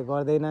बेला रिप्लाई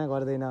गर्दैन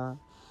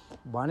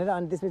भनेर।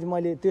 अनि त्यसपछि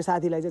मैले त्यो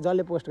साथीलाई चाहिँ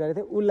जसले पोस्ट गरेको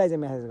थियो उसलाई चाहिँ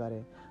म्यासेज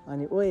गरेँ।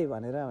 अनि ओए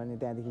भनेर, अनि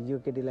त्यहाँदेखि यो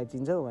केटीलाई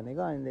चिन्छौ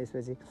भनेको। अनि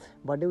त्यसपछि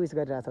बर्थडे विस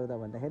गरिरहेको छौ त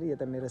भन्दाखेरि यो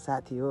त मेरो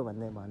साथी हो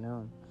भन्दै भन्यो।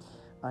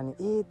 अनि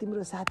ए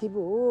तिम्रो साथी पो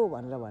हो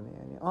भनेर भने।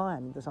 अनि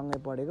हामी त सँगै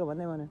पढेको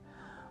भन्दै भन्यो।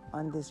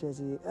 अनि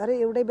त्यसपछि अरे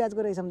एउटै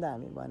ब्याचको रहेछौँ त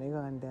हामी भनेको।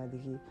 अनि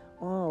त्यहाँदेखि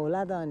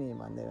होला त अनि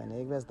भन्दै भने,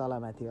 एक ब्याच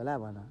तलमाथि होला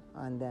भन।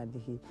 अनि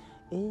त्यहाँदेखि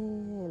ए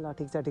ल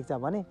ठिक छ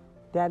भने।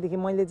 त्यहाँदेखि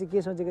मैले चाहिँ के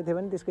सोचेको थिएँ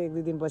भने त्यसको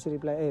 1-2 दिनपछि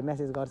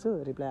म्यासेज गर्छु,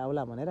 रिप्लाई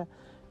आउला भनेर।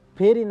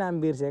 फेरि नाम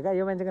बिर्सेँ क्या,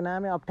 यो मान्छेको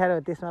नामै अप्ठ्यारो,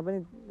 त्यसमा पनि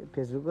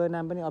फेसबुकको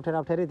नाम पनि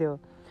अप्ठ्यारै थियो,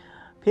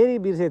 फेरि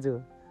बिर्सेछु।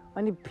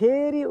 अनि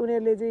फेरि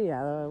उनीहरूले चाहिँ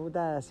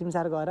उता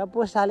सिमसार गएर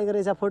पोस्ट हालेको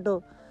रहेछ, photo,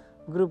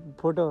 group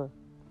photo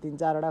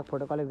 3-4वटा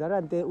photo collect गरेर।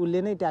 अनि त्यो उसले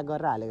नै ट्याग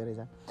गरेर हालेको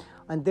रहेछ।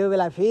 अनि त्यो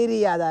बेला फेरि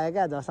याद आयो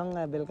क्या,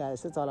 झसङ्ग बेलुका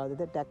यसो चलाउँदै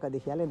थिएँ, ट्याक्क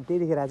देखिहालेँ। अनि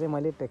त्यतिखेर चाहिँ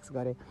मैले टेक्स्ट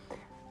गरेँ,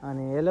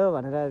 अनि हेलो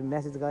भनेर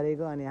म्यासेज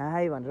गरेको। अनि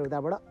हाई भनेर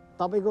उताबाट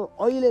तपाईँको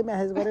अहिले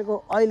म्यासेज गरेको,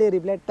 अहिले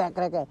रिप्लाई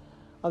ट्याक्राक।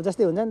 अब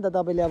जस्तै हुन्छ नि त,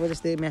 तपाईँले अब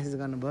जस्तै म्यासेज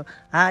गर्नुभयो,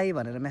 हाई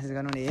भनेर म्यासेज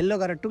गर्नु भने हेलो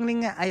गरेर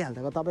टुङ्लिङ्ग आइहाल्छ,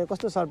 तपाईँ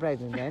कस्तो सरप्राइज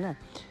हुन्छ होइन,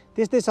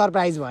 त्यस्तै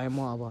सरप्राइज भयो म।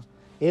 अब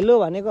हेलो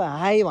भनेको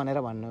हाई भनेर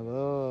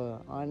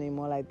भन्नुभयो। अनि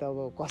मलाई त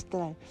अब कस्तो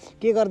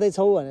के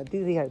गर्दैछौ भनेर,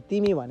 त्यतिखेर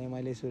तिमी भने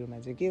मैले सुरुमा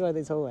चाहिँ के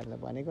गर्दैछौ भनेर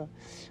भनेको।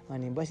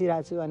 अनि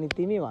बसिरहेको छु, अनि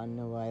तिमी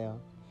भन्नुभयो।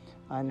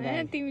 अनि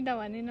तिमी त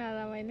भनिन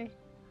होला, मैले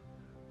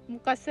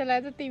कसैलाई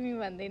त तिमी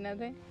भन्दिनँ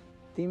त,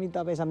 तिमी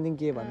तपाईँ समथिङ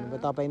के भन्नुभयो,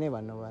 तपाईँ नै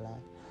भन्नुभयो होला।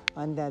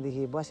 अनि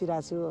त्यहाँदेखि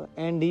बसिरहेको छु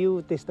एन्ड यु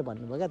त्यस्तो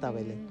भन्नुभयो क्या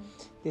तपाईँले,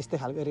 त्यस्तै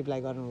खालको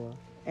रिप्लाई गर्नुभयो।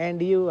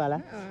 एन्ड यु वाला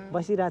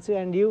बसिरहेको छु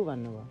एन्ड यु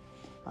भन्नुभयो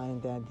अनि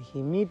त्यहाँदेखि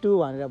मी टु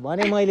भनेर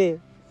भने मैले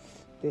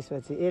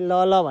त्यसपछि ए ल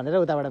ल भनेर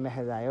उताबाट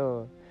मेसेज आयो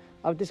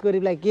अब त्यसको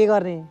रिप्लाई के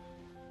गर्ने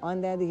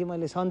अनि त्यहाँदेखि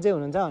मैले सन्चै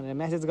हुनुहुन्छ भनेर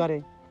मेसेज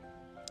गरेँ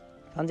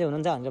सन्चै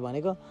हुनुहुन्छ भनेर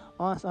भनेको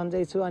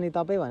सन्चै छु अनि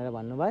तपाईँ भनेर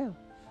भन्नुभयो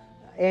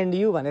एन्ड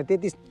यु भनेर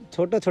त्यति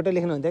छोटो छोटो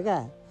लेख्नुहुन्थ्यो क्या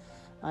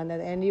अनि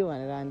त्यहाँदेखि एन्ड यु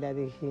भनेर अनि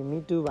त्यहाँदेखि मी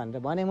टु भनेर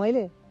भनेँ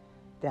मैले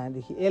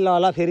त्यहाँदेखि ए ल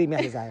ल फेरि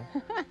मेसेज आयो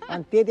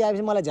अनि त्यति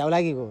आएपछि मलाई झ्याउ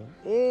लागेको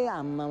ए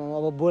आम्मा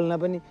अब बोल्न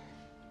पनि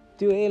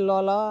त्यो ए ल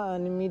ल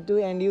अनि मी टु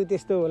एन्ड यु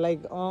त्यस्तो लाइक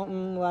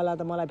वाला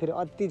त मलाई फेरि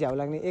अति झ्याउ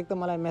लाग्ने एक त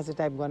मलाई मेसेज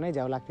टाइप गर्नै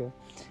झ्याउ लाग्थ्यो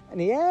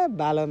अनि ए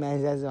बालो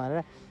मेसेज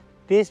भनेर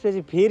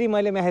त्यसपछि फेरि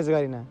मैले मेसेज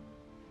गरिनँ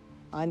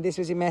अनि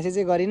त्यसपछि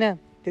मेसेजै गरिनँ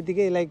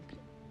त्यतिकै लाइक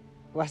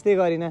वास्तै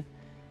गरिनँ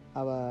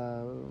अब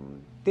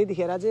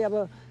त्यतिखेर चाहिँ अब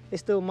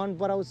यस्तो मन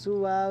पराउँछु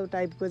वा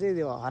टाइपको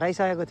चाहिँ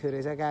हराइसकेको थियो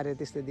रहेछ कार्य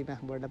त्यस्तो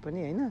दिमागबाट पनि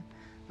होइन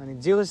अनि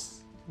जे होस्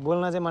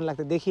बोल्न चाहिँ मन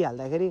लाग्थ्यो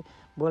देखिहाल्दाखेरि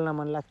बोल्न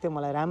मन लाग्थ्यो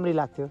मलाई राम्रै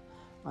लाग्थ्यो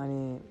अनि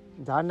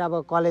झन् अब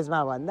कलेजमा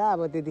भन्दा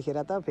अब त्यतिखेर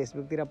त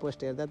फेसबुकतिर पोस्ट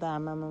हेर्दा त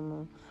आमा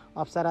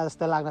अप्सरा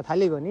जस्तो लाग्न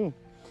थालेको नि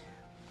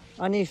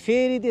अनि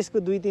फेरि त्यसको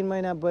 2-3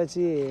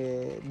 महिनापछि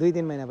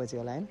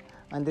होला होइन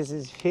अनि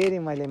त्यसपछि फेरि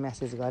मैले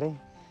मेसेज गरेँ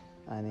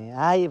अनि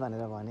हाई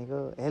भनेर भनेको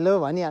हेलो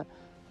भनिहाल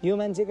यो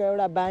मान्छेको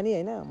एउटा बानी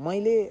होइन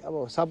मैले अब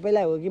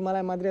सबैलाई हो कि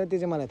मलाई मात्रै हो त्यो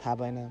चाहिँ मलाई थाहा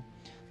भएन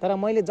तर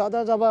मैले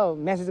जब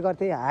मेसेज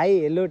गर्थेँ हाई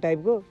हेलो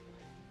टाइपको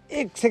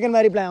 1 सेकेन्डमा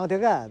रिप्लाई आउँथ्यो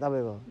क्या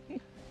तपाईँको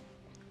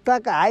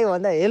टक्क हाई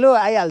भन्दा हेलो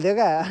आइहाल्थ्यो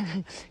क्या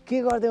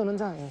के गर्दै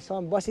हुनुहुन्छ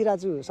बसिरहेको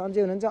छु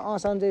सन्चै हुनुहुन्छ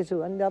सन्चै छु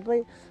अनि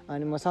तपाईँ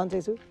अनि म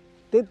सन्चै छु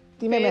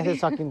त्यतिमै मेसेज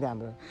सकिन्थ्यो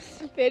हाम्रो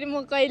फेरि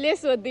म कहिले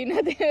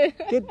सोध्दिनँ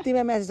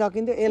त्यतिमै मेसेज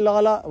सकिन्थ्यो ए ल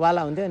ल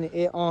वाला हुन्थ्यो नि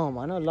ए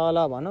भनौँ ल ल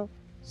भनौँ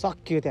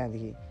सक्यो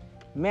त्यहाँदेखि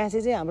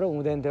मेसेजै हाम्रो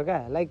हुँदैन थियो क्या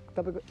लाइक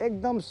तपाईँको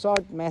एकदम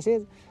सर्ट मेसेज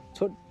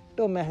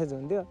छोटो मेसेज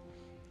हुन्थ्यो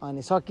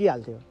अनि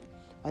सकिहाल्थ्यो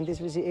अनि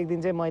त्यसपछि एक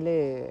दिन चाहिँ मैले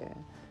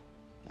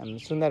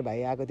सुन्दर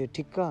भाइ आएको थियो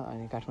ठिक्क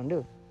अनि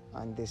काठमाडौँ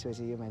अनि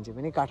त्यसपछि यो मान्छे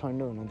पनि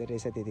काठमाडौँ हुनुहुँदो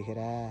रहेछ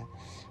त्यतिखेर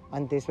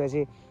अनि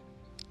त्यसपछि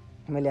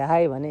मैले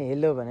हाई भने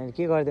हेलो भनेर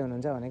के गर्दै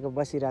हुनुहुन्छ भनेको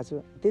बसिरहेको छु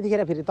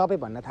त्यतिखेर फेरि तपाईँ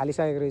भन्न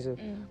थालिसकेको रहेछु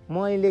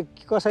मैले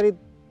कसरी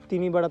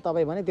तिमीबाट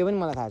तपाईँ भने त्यो पनि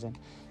मलाई थाहा छैन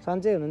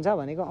सन्चै हुनुहुन्छ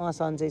भनेको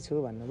सन्चै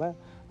छु भन्नुभयो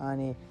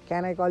अनि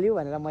क्यान आई कल यु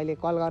भनेर मैले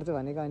कल गर्छु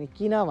भनेको अनि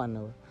किन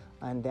भन्नुभयो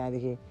अनि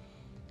त्यहाँदेखि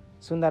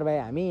सुन्दर भाइ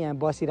हामी यहाँ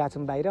बसिरहेको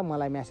छौँ बाहिर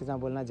मलाई मेसेजमा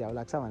बोल्न झ्याउ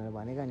लाग्छ भनेर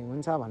भनेको अनि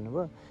हुन्छ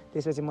भन्नुभयो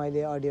त्यसपछि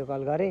मैले अडियो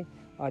कल गरेँ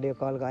अडियो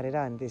कल गरेर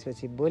अनि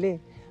त्यसपछि बोलेँ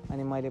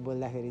अनि मैले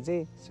बोल्दाखेरि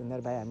चाहिँ सुन्दर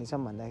भाइ हामी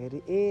छौँ भन्दाखेरि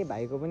ए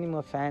भाइको पनि म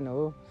फ्यान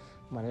हो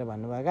भनेर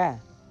भन्नुभयो क्या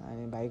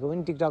अनि भाइको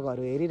पनि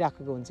टिकटकहरू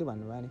हेरिराखेको हुन्छु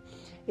भन्नुभयो अनि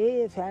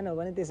ए फ्यान हो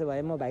भने त्यसो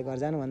भए म भाइ घर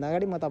जानुभन्दा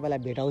अगाडि म तपाईँलाई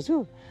भेटाउँछु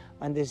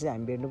अनि त्यसपछि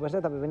हामी भेट्नुपर्छ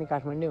तपाईँ पनि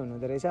काठमाडौँ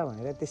हुनुहुँदो रहेछ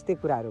भनेर त्यस्तै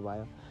कुराहरू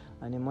भयो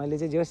अनि मैले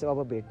चाहिँ जे होस् अब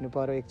भेट्नु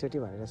पऱ्यो एकचोटि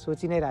भनेर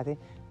सोचि नै रहेको थिएँ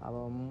अब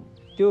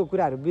त्यो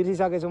कुराहरू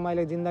बिर्सिसकेछु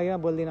मैले जिन्दगीमा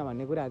बोल्दिनँ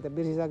भन्ने कुराहरू त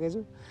बिर्सिसकेछु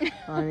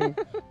अनि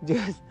जे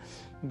होस्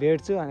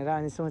भेट्छु भनेर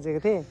अनि सोचेको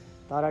थिएँ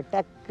तर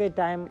ट्याक्कै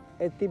टाइम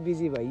यति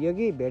बिजी भइयो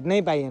कि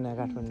भेट्नै पाइएन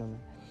काठमाडौँमा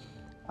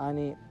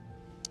अनि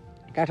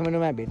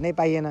काठमाडौँमा भेट्नै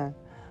पाइएन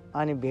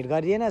अनि भेट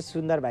गरिएन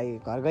सुन्दर भाइ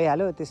घर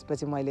गइहाल्यो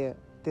त्यसपछि मैले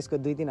त्यसको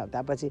 2-3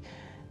 हप्तापछि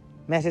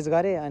मेसेज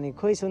गरेँ अनि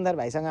खोइ सुन्दर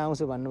भाइसँग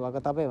आउँछु भन्नुभएको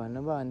तपाईँ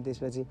भन्नुभयो अनि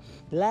त्यसपछि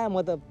ला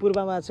म त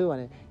पूर्वमा छु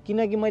भने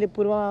किनकि मैले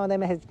पूर्वमा आउँदा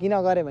मेसेज किन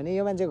गरेँ भने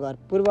यो मान्छे घर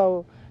पूर्व हो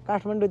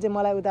काठमाडौँ चाहिँ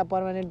मलाई उता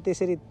पर्मानेन्ट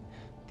त्यसरी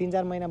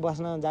 3-4 महिना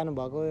बस्न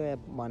जानुभएको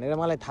भनेर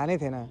मलाई थाहा नै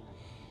थिएन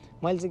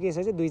मैले चाहिँ के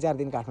सोचेँ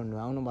 2-4 दिन काठमाडौँ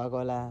आउनुभएको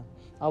होला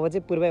अब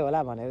चाहिँ पूर्वै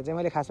होला भनेर चाहिँ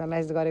मैले खासमा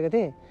मेसेज गरेको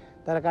थिएँ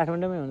तर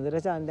काठमाडौँमै हुँदो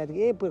रहेछ अनि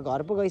त्यहाँदेखि ए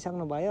घर पो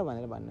गइसक्नु भयो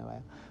भनेर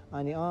भन्नुभयो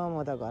अनि म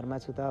त घरमा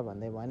छु त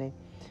भन्दै भने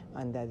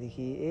अनि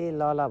त्यहाँदेखि ए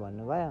ल ल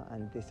भन्नुभयो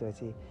अनि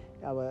त्यसपछि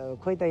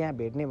अब खोइ त यहाँ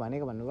भेट्ने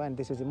भनेको भन्नुभयो अनि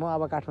त्यसपछि म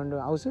अब काठमाडौँ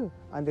आउँछु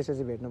अनि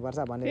त्यसपछि भेट्नुपर्छ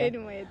भनेर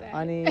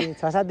अनि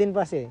 6-7 दिन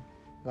बसेँ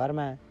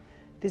घरमा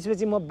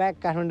त्यसपछि म ब्याक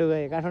काठमाडौँ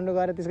गएँ काठमाडौँ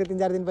गएर त्यसको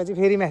 3-4 दिनपछि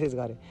फेरि मेसेज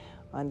गरेँ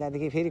अनि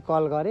त्यहाँदेखि फेरि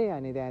कल गरेँ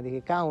अनि त्यहाँदेखि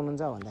कहाँ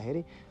हुनुहुन्छ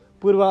भन्दाखेरि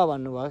पूर्व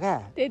भन्नुभयो क्या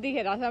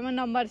त्यतिखेरसम्म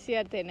नम्बर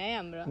सेयर थिएन है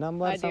हाम्रो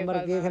नम्बर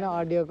के थिएन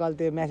अडियो कल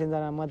त्यो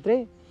मेसेन्जरमा मात्रै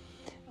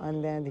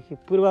अनि त्यहाँदेखि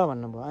पूर्व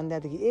भन्नुभयो अनि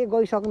त्यहाँदेखि ए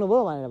गइसक्नु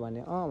भयो भनेर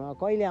भन्यो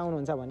कहिले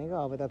आउनुहुन्छ भनेको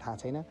अब त थाहा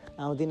छैन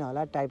आउँदिनँ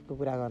होला टाइपको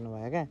कुरा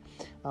गर्नुभयो क्या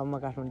अब म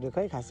काठमाडौँ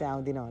खै खासै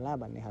आउँदिनँ होला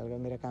भन्ने खालको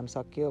मेरो काम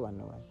सकियो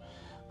भन्नुभयो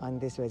अनि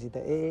त्यसपछि त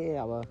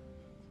ए अब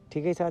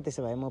ठिकै छ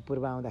त्यसो भए म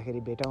पूर्व आउँदाखेरि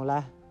भेटौँला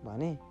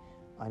भने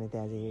अनि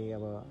त्यहाँदेखि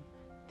अब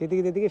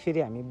त्यतिकै फेरि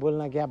हामी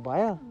बोल्न ग्याप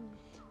भयो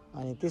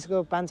अनि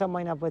त्यसको 5-6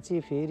 महिनापछि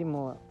फेरि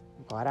म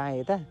घर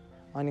आएँ यता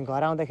अनि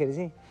घर आउँदाखेरि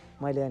चाहिँ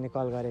मैले अनि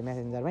कल गरेँ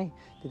मेसेन्जरमै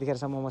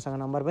त्यतिखेरसम्म मसँग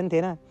नम्बर पनि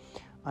थिएन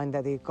अनि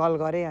त्यहाँदेखि कल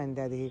गरेँ अनि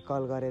त्यहाँदेखि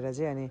कल गरेर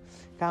चाहिँ अनि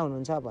कहाँ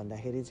हुनुहुन्छ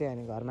भन्दाखेरि चाहिँ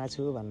अनि घरमा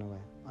छु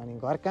भन्नुभयो अनि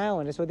घर कहाँ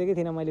भनेर सोधेकै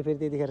थिइनँ मैले फेरि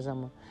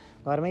त्यतिखेरसम्म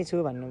घरमै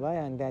छु भन्नुभयो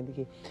अनि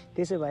त्यहाँदेखि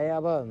त्यसो भए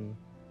अब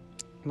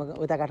म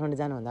उता काठमाडौँ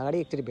जानुभन्दा अगाडि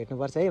एकचोटि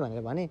भेट्नुपर्छ है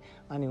भनेर भने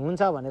अनि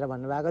हुन्छ भनेर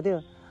भन्नुभएको थियो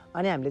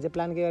अनि हामीले चाहिँ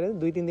प्लान के गरेको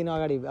 2-3 दिन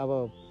अगाडि अब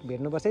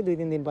भेट्नुपर्छ है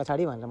 2-3 दिन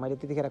पछाडि भनेर मैले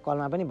त्यतिखेर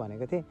कलमा पनि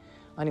भनेको थिएँ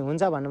अनि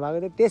हुन्छ भन्नुभएको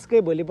थियो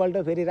त्यसकै भोलिपल्ट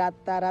फेरि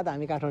रातारात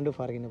हामी काठमाडौँ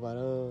फर्किनु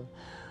पर्यो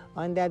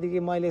अनि त्यहाँदेखि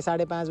मैले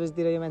 5:30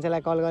 बजीतिर यो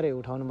मान्छेलाई कल गरेँ,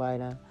 उठाउनु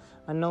भएन।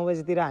 अनि 9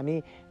 बजीतिर हामी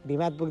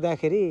भिमान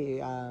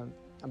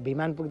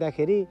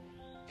पुग्दाखेरि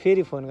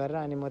फेरि फोन गरेर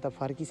अनि म त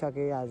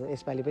फर्किसकेँ, आज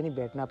यसपालि पनि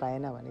भेट्न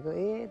पाएन भनेको।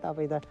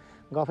 तपाईँ त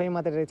गफै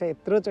मात्रै रहेछ,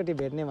 यत्रोचोटि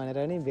भेट्ने भनेर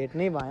नि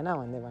भेट्नै भएन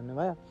भन्दै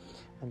भन्नुभयो।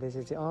 अनि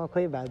त्यसपछि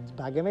खोइ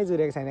भाग्यमै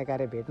जुरेको छैन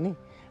कार्य भेट्ने,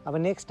 अब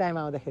नेक्स्ट टाइम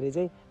आउँदाखेरि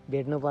चाहिँ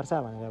भेट्नुपर्छ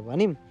भनेर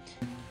भन्यौँ।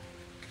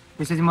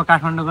 त्यसपछि म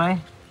काठमाडौँ गएँ।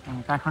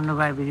 काठमाडौँ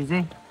गएपछि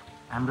चाहिँ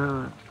हाम्रो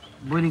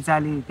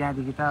बोलीचाली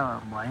त्यहाँदेखि त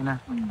भएन,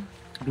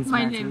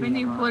 मैले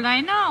पनि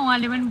बोलाएन,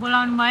 उहाँले पनि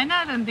बोलाउनु भएन।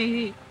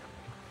 त्यहाँदेखि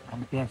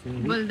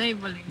बोल्दै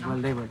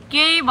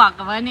केही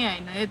भएको पनि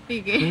होइन,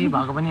 यत्तिकै केही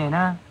भएको पनि होइन,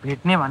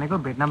 भेट्ने भनेको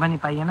भेट्न पनि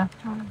पाइएन।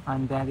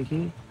 अनि त्यहाँदेखि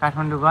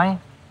काठमाडौँ गएँ।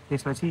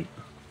 त्यसपछि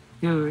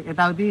त्यो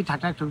यताउति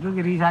ठाकठाक ठुकठुक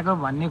रिसाएको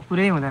भन्ने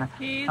कुरै हुँदैन।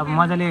 अब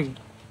मजाले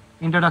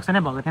इन्ट्रोडक्सनै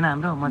भएको थिएन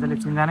हाम्रो, मजाले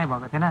चिन्जानै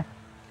भएको थिएन।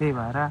 त्यही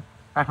भएर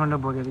काठमाडौँ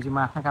पुगेपछि म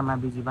आफ्नो काममा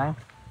बिजी भएँ।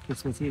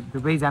 त्यसपछि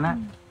दुवैजना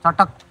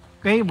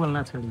चटक्कै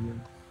बोल्न छोडियो।